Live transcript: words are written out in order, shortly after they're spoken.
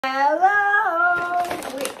Hello!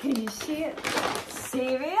 Wait, can you see it?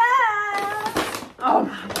 CVS! Oh,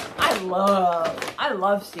 I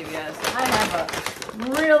love CVS. I have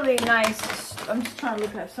a really nice, I'm just trying to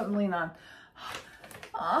look at something to lean on.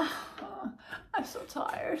 I'm so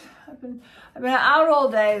tired. I've been out all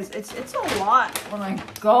day. It's a lot when I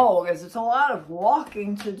go, because it's a lot of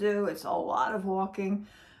walking to do. It's a lot of walking.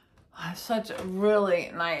 Such a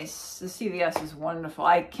really nice, the CVS is wonderful.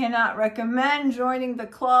 I cannot recommend joining the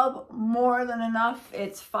club more than enough.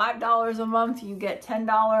 It's $5 a month. You get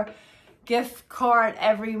 $10 gift card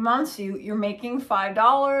every month. So you're making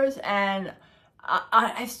 $5. And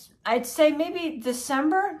I'd say maybe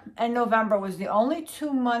December and November was the only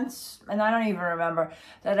 2 months, and I don't even remember,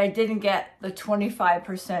 that I didn't get the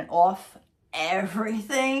 25% off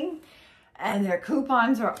everything. And their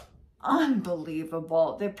coupons are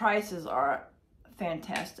unbelievable. Their prices are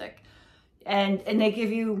fantastic. And they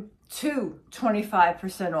give you two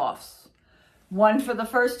 25% offs. One for the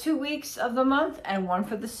first 2 weeks of the month and one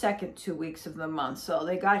for the second 2 weeks of the month. So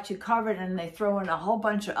they got you covered, and they throw in a whole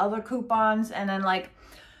bunch of other coupons. And then, like,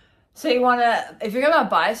 so you want to, if you're going to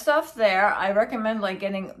buy stuff there, I recommend like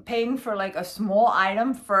paying for like a small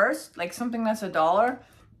item first, like something that's $1.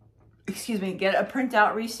 Excuse me, get a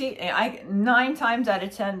printout receipt. And 9 times out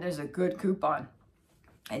of 10, there's a good coupon.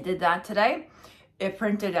 I did that today. It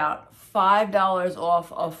printed out $5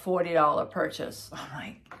 off a $40 purchase. I'm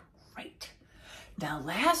like, great. Now,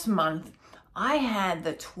 last month, I had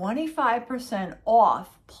the 25%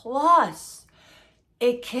 off, plus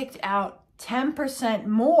it kicked out 10%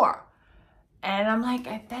 more. And I'm like,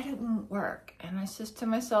 I bet it won't work. And I says to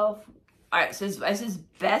myself, all right, so I says,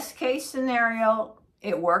 best case scenario,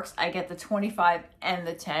 it works. I get the 25 and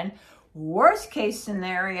the 10. Worst case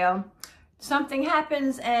scenario, something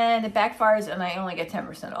happens and it backfires and I only get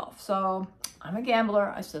 10% off. So I'm a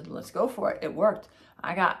gambler. I said, let's go for it. It worked.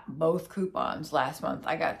 I got both coupons last month.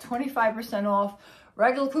 I got 25% off,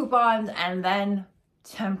 regular coupons, and then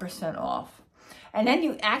 10% off. And then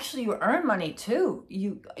you earn money too.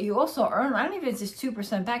 You also earn, I don't even know if it's just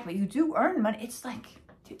 2% back, but you do earn money. It's like,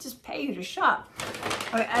 they just pay you to shop.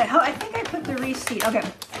 Okay, I think I put the receipt. Okay,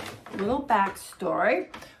 little backstory.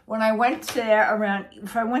 When I went there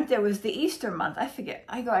it was the Easter month. I forget.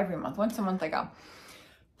 I go every month. Once a month I go.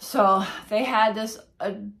 So they had this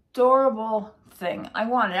adorable thing I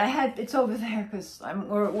wanted. It's over there because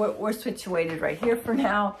we're situated right here for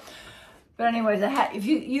now. But anyways, if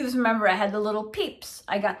you remember, I had the little peeps.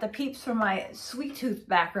 I got the peeps for my sweet tooth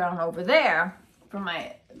background over there, for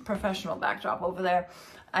my professional backdrop over there.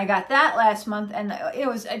 I got that last month, and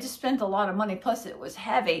I just spent a lot of money, plus it was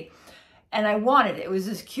heavy, and I wanted it. It was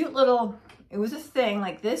this cute little, it was a thing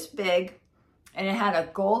like this big, and it had a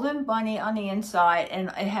golden bunny on the inside, and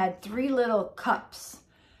it had 3 little cups.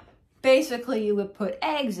 Basically, you would put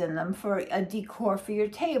eggs in them for a decor for your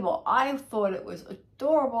table. I thought it was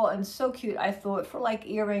adorable and so cute. I thought for like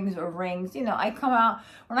earrings or rings, when I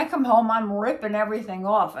come home, I'm ripping everything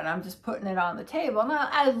off and I'm just putting it on the table. And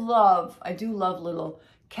I do love little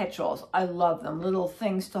catch-alls. I love them, little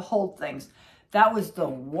things to hold things. That was the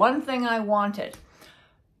one thing I wanted.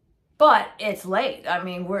 But it's late. I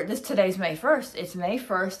mean, today's May 1st. It's May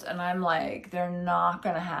 1st, and I'm like, they're not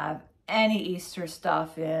going to have any Easter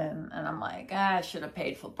stuff in. And I'm like, I should have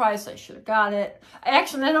paid full price. I should have got it.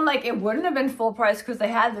 Then I'm like, it wouldn't have been full price because they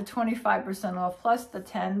had the 25% off plus the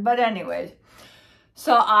 10. But anyways,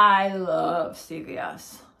 so I love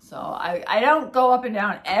CVS. So I don't go up and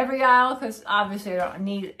down every aisle because obviously I don't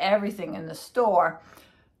need everything in the store.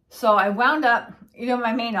 So I wound up,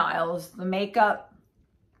 my main aisles, the makeup.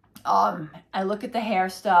 I look at the hair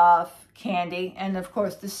stuff, candy, and of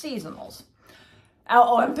course the seasonals.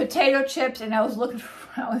 Oh, and potato chips, and I was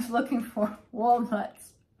looking for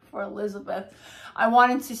walnuts for Elizabeth. I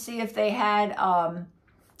wanted to see if they had,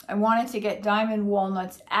 I wanted to get diamond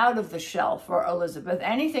walnuts out of the shelf for Elizabeth.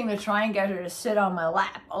 Anything to try and get her to sit on my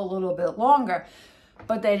lap a little bit longer,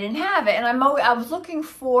 but they didn't have it. And I was looking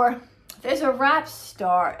for, there's a rap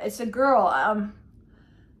star. It's a girl, I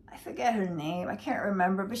forget her name. I can't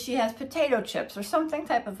remember, but she has potato chips or something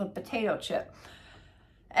type of a potato chip.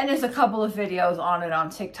 And there's a couple of videos on it on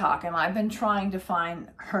TikTok, and I've been trying to find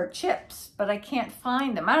her chips, but I can't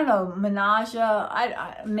find them. I don't know, Menage,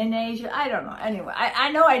 I don't know. Anyway,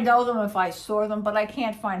 I know them if I saw them, but I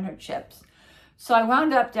can't find her chips. So I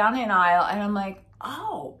wound up down an aisle, and I'm like,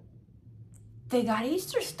 oh, they got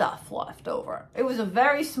Easter stuff left over. It was a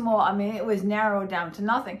very small, it was narrowed down to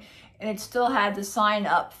nothing, and it still had the sign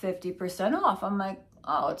up 50% off. I'm like,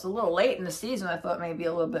 oh, it's a little late in the season. I thought maybe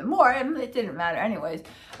a little bit more, and it didn't matter anyways.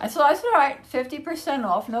 I said, all right, 50%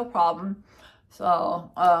 off, no problem. So,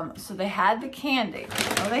 so they had the candy.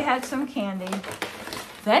 Oh, they had some candy.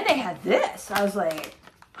 Then they had this. I was like,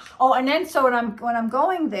 oh, and then so when I'm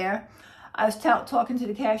going there, I was talking to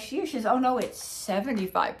the cashier. She says, oh no, it's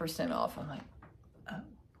 75% off. I'm like, oh,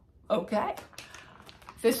 okay.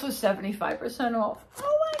 This was 75% off.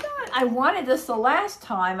 Oh my God. I wanted this the last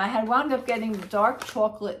time. I had wound up getting the dark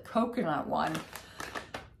chocolate coconut one.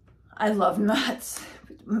 I love nuts.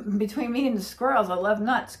 Between me and the squirrels, I love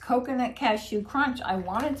nuts. Coconut cashew crunch. I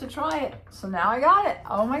wanted to try it. So now I got it.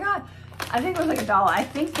 Oh my God. I think it was like $1. I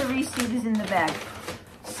think the receipt is in the bag.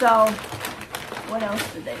 So what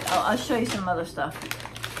else did they? I'll show you some other stuff.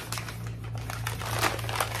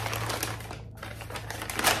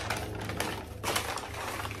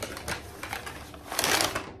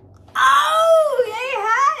 Oh, they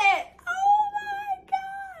had it. Oh my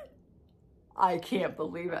God. I can't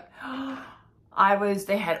believe it.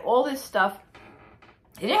 They had all this stuff.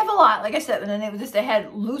 They didn't have a lot, like I said, and then it was just, they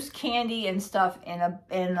had loose candy and stuff in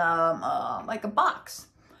like a box.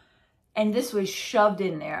 And this was shoved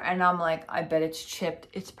in there. And I'm like, I bet it's chipped.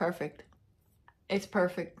 It's perfect. It's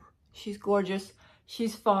perfect. She's gorgeous.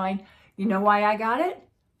 She's fine. You know why I got it?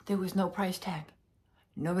 There was no price tag.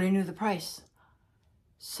 Nobody knew the price.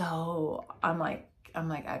 So I'm like,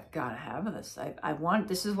 I've got to have this.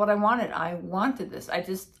 This is what I wanted. I wanted this.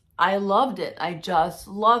 I loved it. I just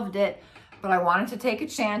loved it. But I wanted to take a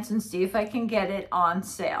chance and see if I can get it on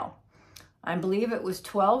sale. I believe it was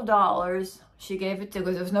 $12. She gave it to,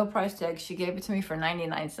 because there was no price tag, she gave it to me for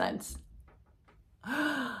 99 cents.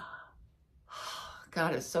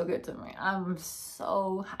 God, it's so good to me.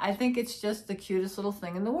 I think it's just the cutest little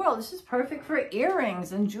thing in the world. This is perfect for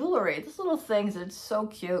earrings and jewelry. This little things, it's so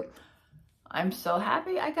cute. I'm so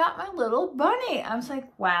happy I got my little bunny. I was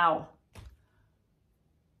like, wow.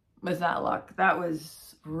 Was that luck? That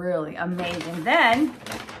was really amazing. Then,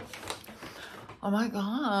 oh my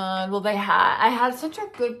God. Well, I had such a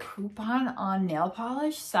good coupon on nail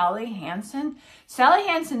polish, Sally Hansen. Sally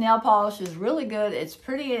Hansen nail polish is really good. It's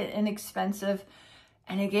pretty inexpensive.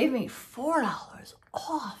 And it gave me $4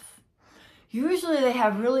 off. Usually they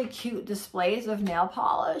have really cute displays of nail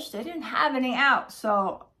polish. They didn't have any out,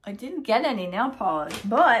 so I didn't get any nail polish.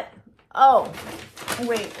 But, oh,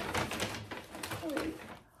 wait.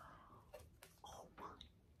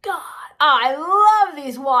 God, I love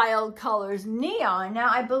these wild colors. Neon. Now,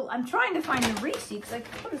 I'm trying to find the receipt because I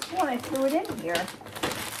could have sworn I threw it in here.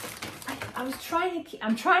 I'm trying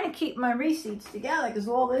to keep my receipts together because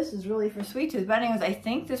all this is really for Sweet Tooth. But anyways, I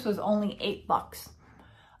think this was only $8.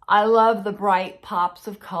 I love the bright pops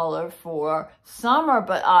of color for summer,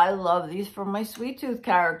 but I love these for my Sweet Tooth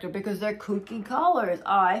character because they're kooky colors.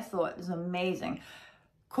 Oh, I thought it was amazing.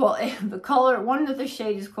 The color, one of the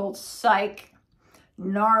shades is called Psych,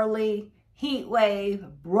 Gnarly, Heat Wave,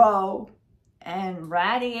 Bro, and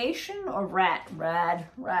Radiation or Rad.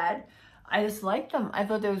 I just liked them. I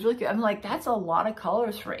thought they was really good. I'm like, that's a lot of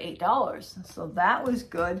colors for $8. So that was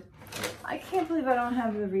good. I can't believe I don't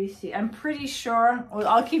have the receipt. I'm pretty sure. Well,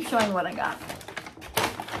 I'll keep showing what I got.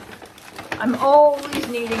 I'm always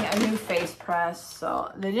needing a new face press. So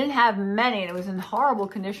they didn't have many. And it was in horrible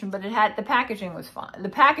condition, but the packaging was fine. The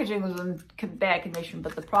packaging was in bad condition,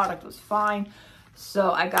 but the product was fine.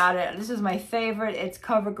 So I got it. This is my favorite. It's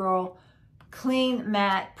CoverGirl Clean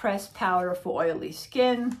Matte Pressed Powder for Oily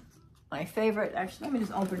Skin. My favorite. Actually, let me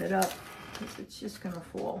just open it up because it's just going to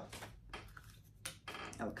fall.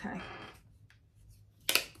 Okay.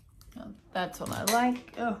 That's what I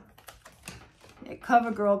like. Oh. Yeah,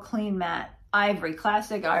 CoverGirl Clean Matte Ivory.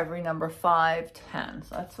 Classic Ivory number 510.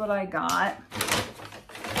 So that's what I got.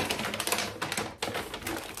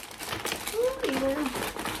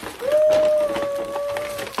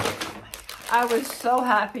 I was so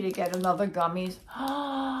happy to get another gummies.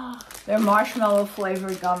 They're marshmallow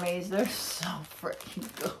flavored gummies. They're so freaking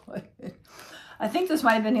good. I think this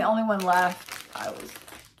might have been the only one left. I was,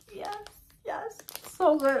 yes,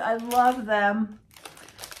 so good. I love them.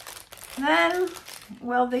 Then,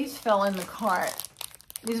 well, these fell in the cart.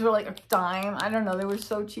 These were like a dime. I don't know. They were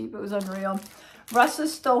so cheap. It was unreal. Russell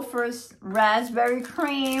Stouffer's Raspberry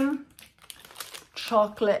Cream,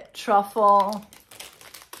 Chocolate Truffle.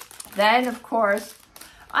 Then, of course,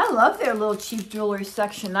 I love their little cheap jewelry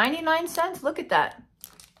section. 99 cents. Look at that.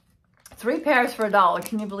 3 pairs for $1.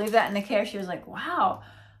 Can you believe that? And the cashier was like, wow.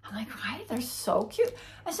 I'm like, right? They're so cute.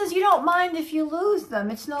 I says, you don't mind if you lose them.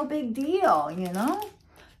 It's no big deal, you know?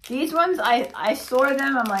 These ones, I saw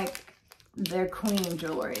them. I'm like, they're queen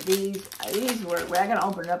jewelry. These were, we're going to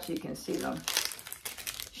open it up so you can see them.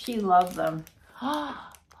 She loved them.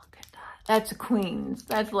 Oh, look at that. That's a queen's.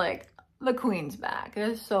 That's like the queen's back. It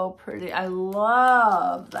is so pretty. I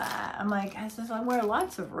love that. I'm like, I wear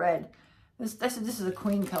lots of red. This is a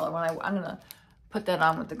queen color. When I'm gonna put that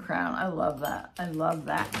on with the crown. I love that. I love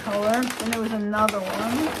that color. And there was another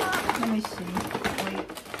one. Let me see. Wait,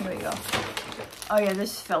 here we go. Oh yeah,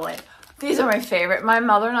 this fillet. These are my favorite. My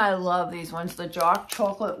mother and I love these ones. The dark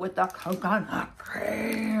chocolate with the coconut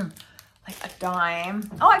cream. Like a dime.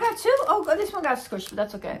 Oh, I got two. Oh, this one got squished, but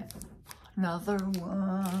that's okay. Another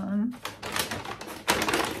one.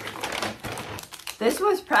 This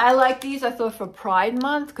was, I like these, I thought, for Pride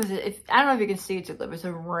Month, because I don't know if you can see it, it's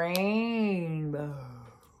a rainbow.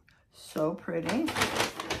 So pretty.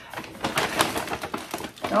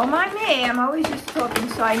 Don't mind me, I'm always just talking.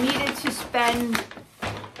 So I needed to spend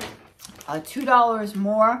 $2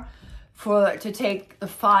 more to take the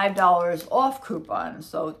 $5 off coupon.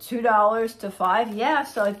 So $2 to $5, yeah,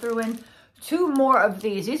 so I threw in 2 more of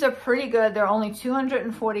these. These are pretty good. They're only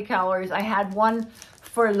 240 calories. I had one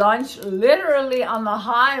for lunch, literally on the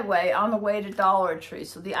highway on the way to Dollar Tree.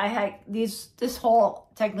 So I had these. This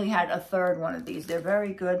haul technically had a third one of these. They're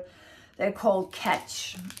very good. They're called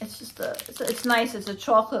Catch. It's just it's nice. It's a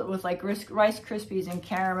chocolate with like Rice Krispies and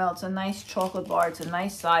caramel. It's a nice chocolate bar. It's a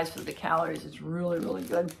nice size for the calories. It's really, really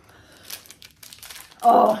good.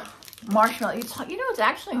 Oh. Marshmallow. You know, it's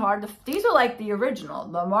actually hard. These are like the original,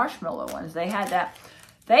 the marshmallow ones. They had that.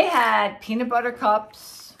 They had peanut butter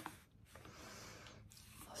cups.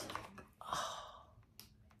 I was like, oh.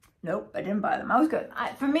 Nope, I didn't buy them. I was good.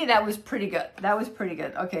 For me, that was pretty good. That was pretty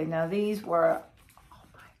good. Okay, now these were, oh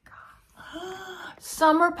my God.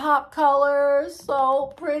 Summer pop colors.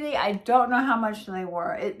 So pretty. I don't know how much they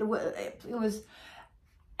were. It was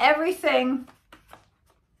everything.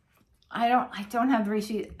 I don't have the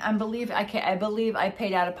receipt. I believe I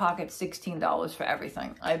paid out of pocket $16 for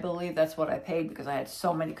everything. I believe that's what I paid because I had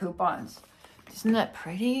so many coupons. Isn't that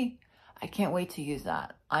pretty? I can't wait to use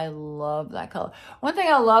that. I love that color. One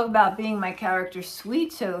thing I love about being my character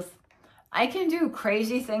Sweet Tooth, I can do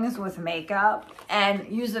crazy things with makeup and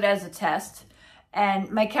use it as a test.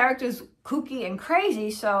 And my character's kooky and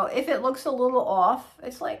crazy, so if it looks a little off,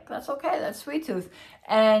 it's like, that's okay, that's Sweet Tooth.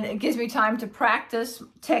 And it gives me time to practice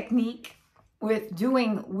technique with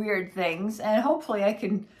doing weird things, and hopefully I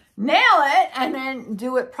can nail it and then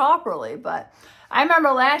do it properly. But I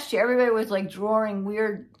remember last year, everybody was like drawing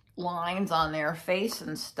weird lines on their face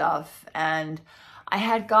and stuff, and I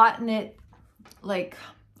had gotten it like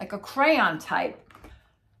a crayon type.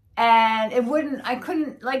 And I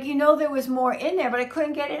couldn't, like, you know, there was more in there, but I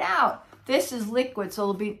couldn't get it out. This is liquid,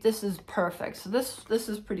 so this is perfect. So this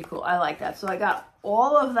is pretty cool. I like that. So I got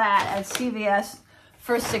all of that at CVS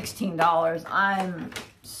for $16. I'm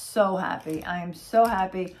so happy. I am so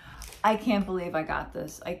happy. I can't believe I got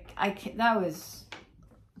this. I can't,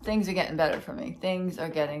 things are getting better for me. Things are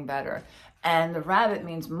getting better. And the rabbit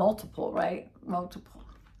means multiple, right? Multiple.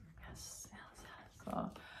 Yes.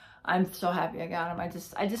 So I'm so happy I got them.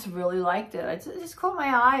 I just really liked it. It just caught my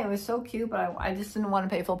eye. It was so cute, but I just didn't want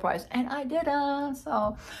to pay full price, and I didn't.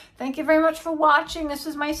 So thank you very much for watching. This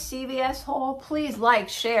is my CVS haul. Please like,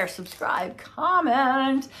 share, subscribe,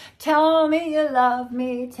 comment. Tell me you love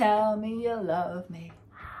me. Tell me you love me.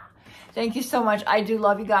 Thank you so much. I do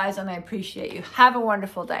love you guys, and I appreciate you. Have a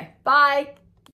wonderful day. Bye.